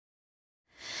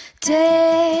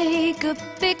Take a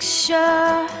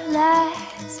picture,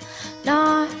 let's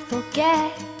not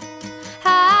forget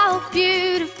how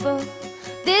beautiful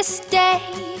this day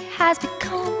has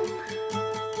become.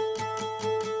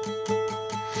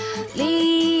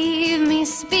 Leave me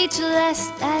speechless,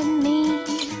 let me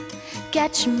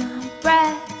catch my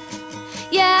breath.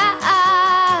 Yeah,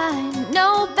 I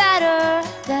know better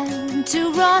than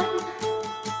to run.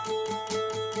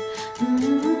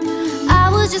 I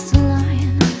was just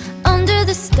lying under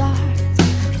the stars,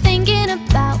 thinking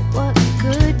about what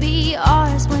could be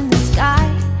ours when the sky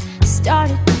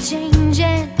started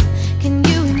changing. Can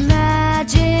you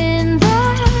imagine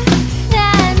that?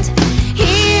 And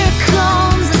here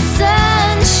comes the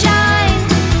sunshine,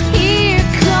 here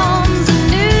comes a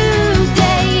new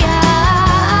day.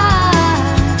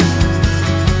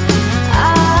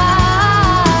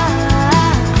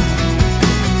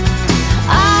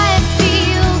 I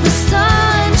feel the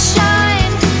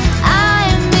sunshine, I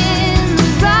am in the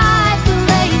right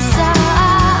place.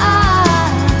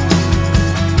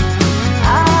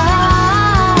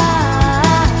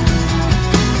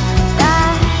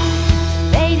 That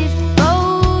faded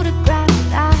photograph,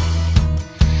 that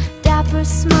dapper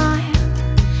smile,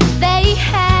 they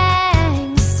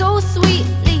hang so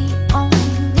sweetly on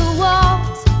the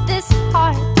walls of this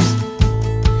heart.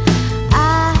 I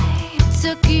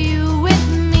took you with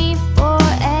me for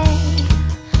a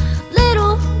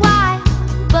little while,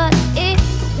 but it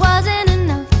wasn't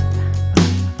enough,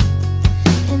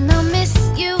 and I miss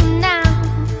you now.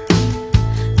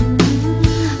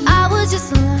 I was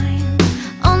just lying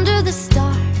under the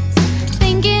stars,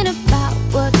 thinking about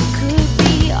what could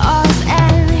be ours.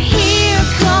 And here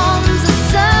comes the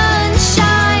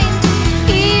sunshine,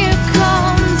 here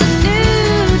comes a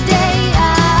new day.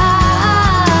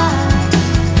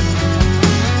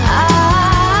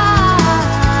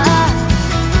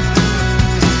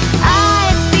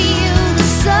 I feel the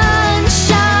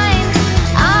sunshine,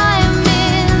 I'm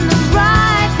in the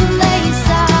right place.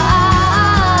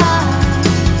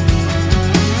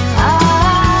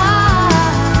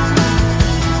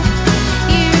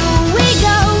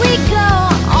 Here we go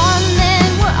on, then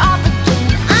we're off again.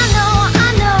 I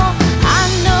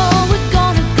know we're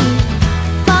gonna be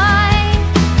fine.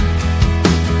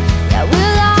 Yeah,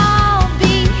 we'll all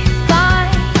be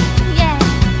fine. Yeah,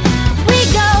 we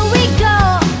go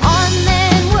on,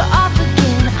 then we're off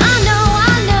again. I know.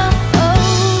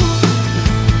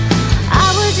 I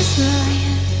was just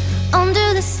lying under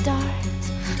the stars,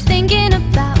 thinking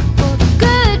about what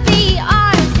could be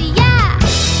ours. Yeah,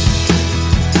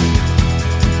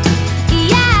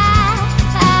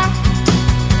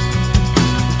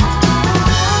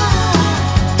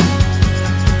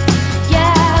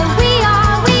 yeah, we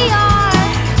are,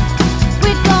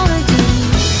 we're gonna be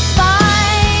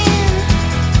fine.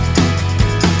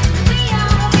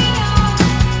 Yeah,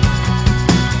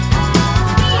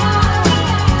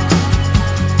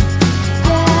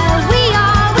 we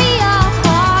are.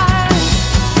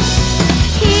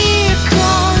 Here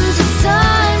comes the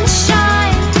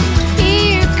sunshine,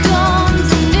 here comes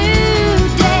a new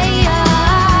day.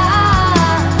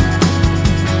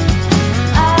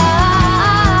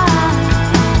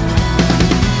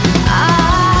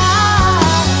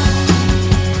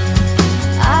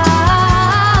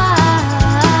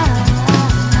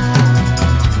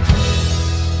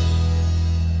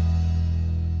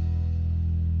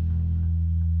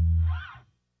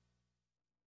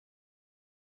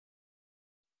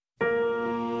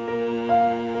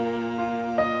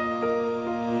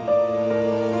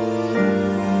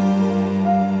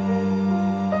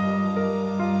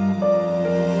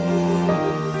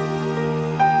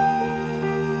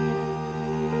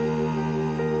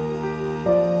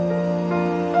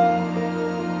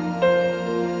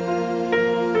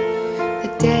 The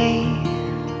day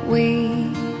we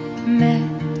met,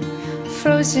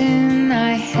 frozen,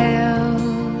 I held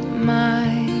my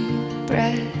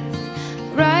breath.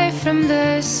 Right from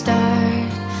the start,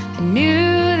 I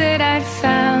knew that I'd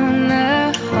found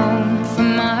the home for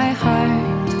my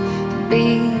heart.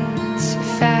 Beats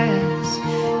fast,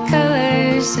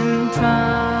 colors and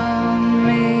promises.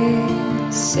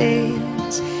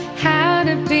 How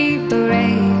to be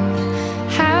brave,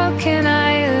 how can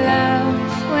I love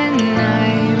when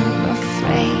I'm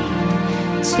afraid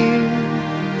to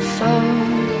fall?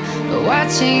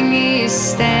 Watching you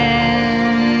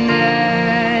stand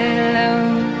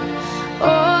alone,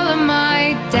 all of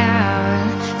my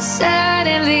doubt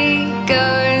suddenly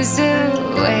goes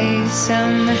away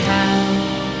somehow.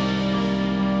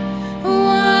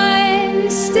 One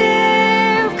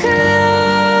step closer,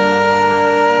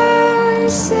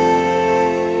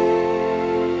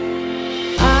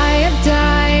 I have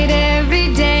died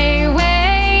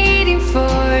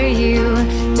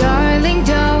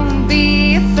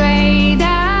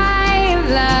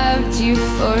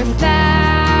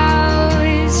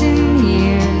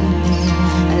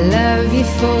you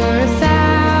for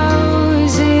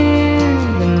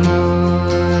 1,000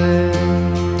 more.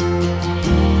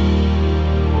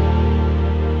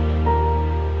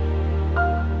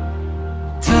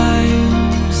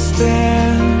 Time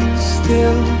stands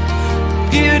still,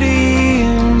 beauty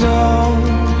and all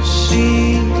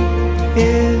she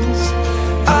is.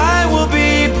 I will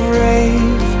be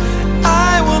brave,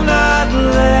 I will not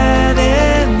let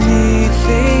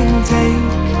anything take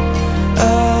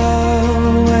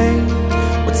away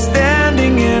what's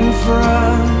standing in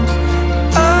front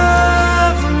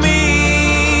of me.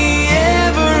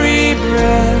 Every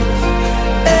breath,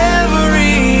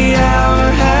 every hour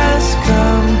has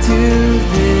come to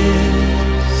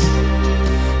this.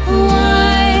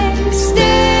 One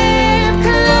step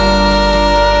closer.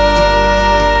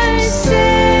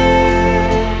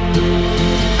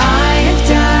 I have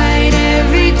died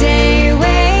every day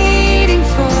waiting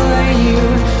for you.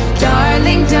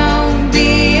 Darling, don't be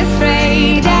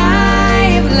afraid. I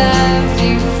have loved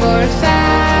you for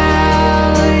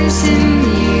 1,000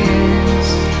 years.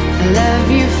 I love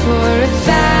you for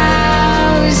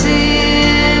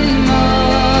 1,000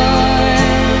 more.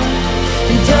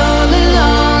 And all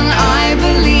along I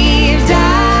believed I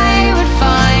would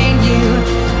find you.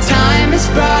 Time has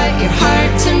brought your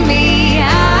heart to me. I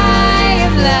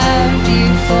have loved you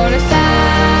for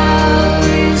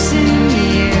 1,000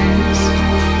 years.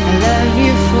 I love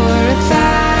you for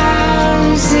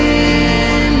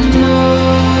 1,000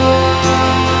 more.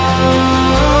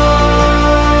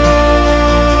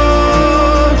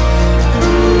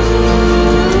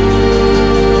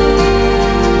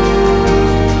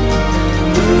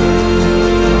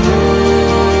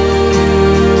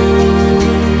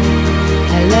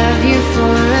 I love you for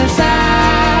 1,000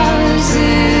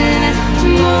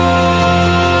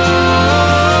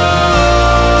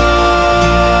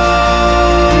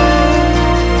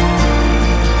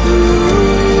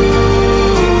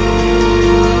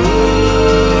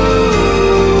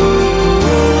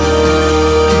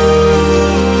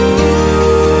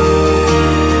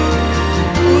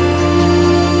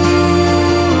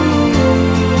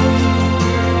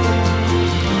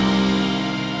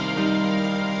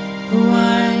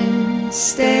 One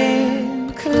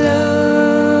step closer.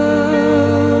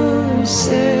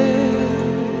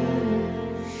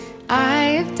 I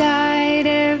have died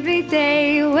every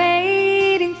day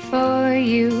waiting for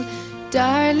you.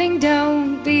 Darling,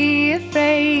 don't be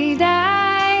afraid.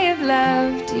 I have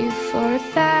loved you for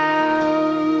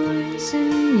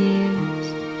 1,000 years.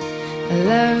 I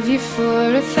love you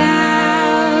for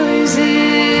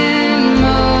 1,000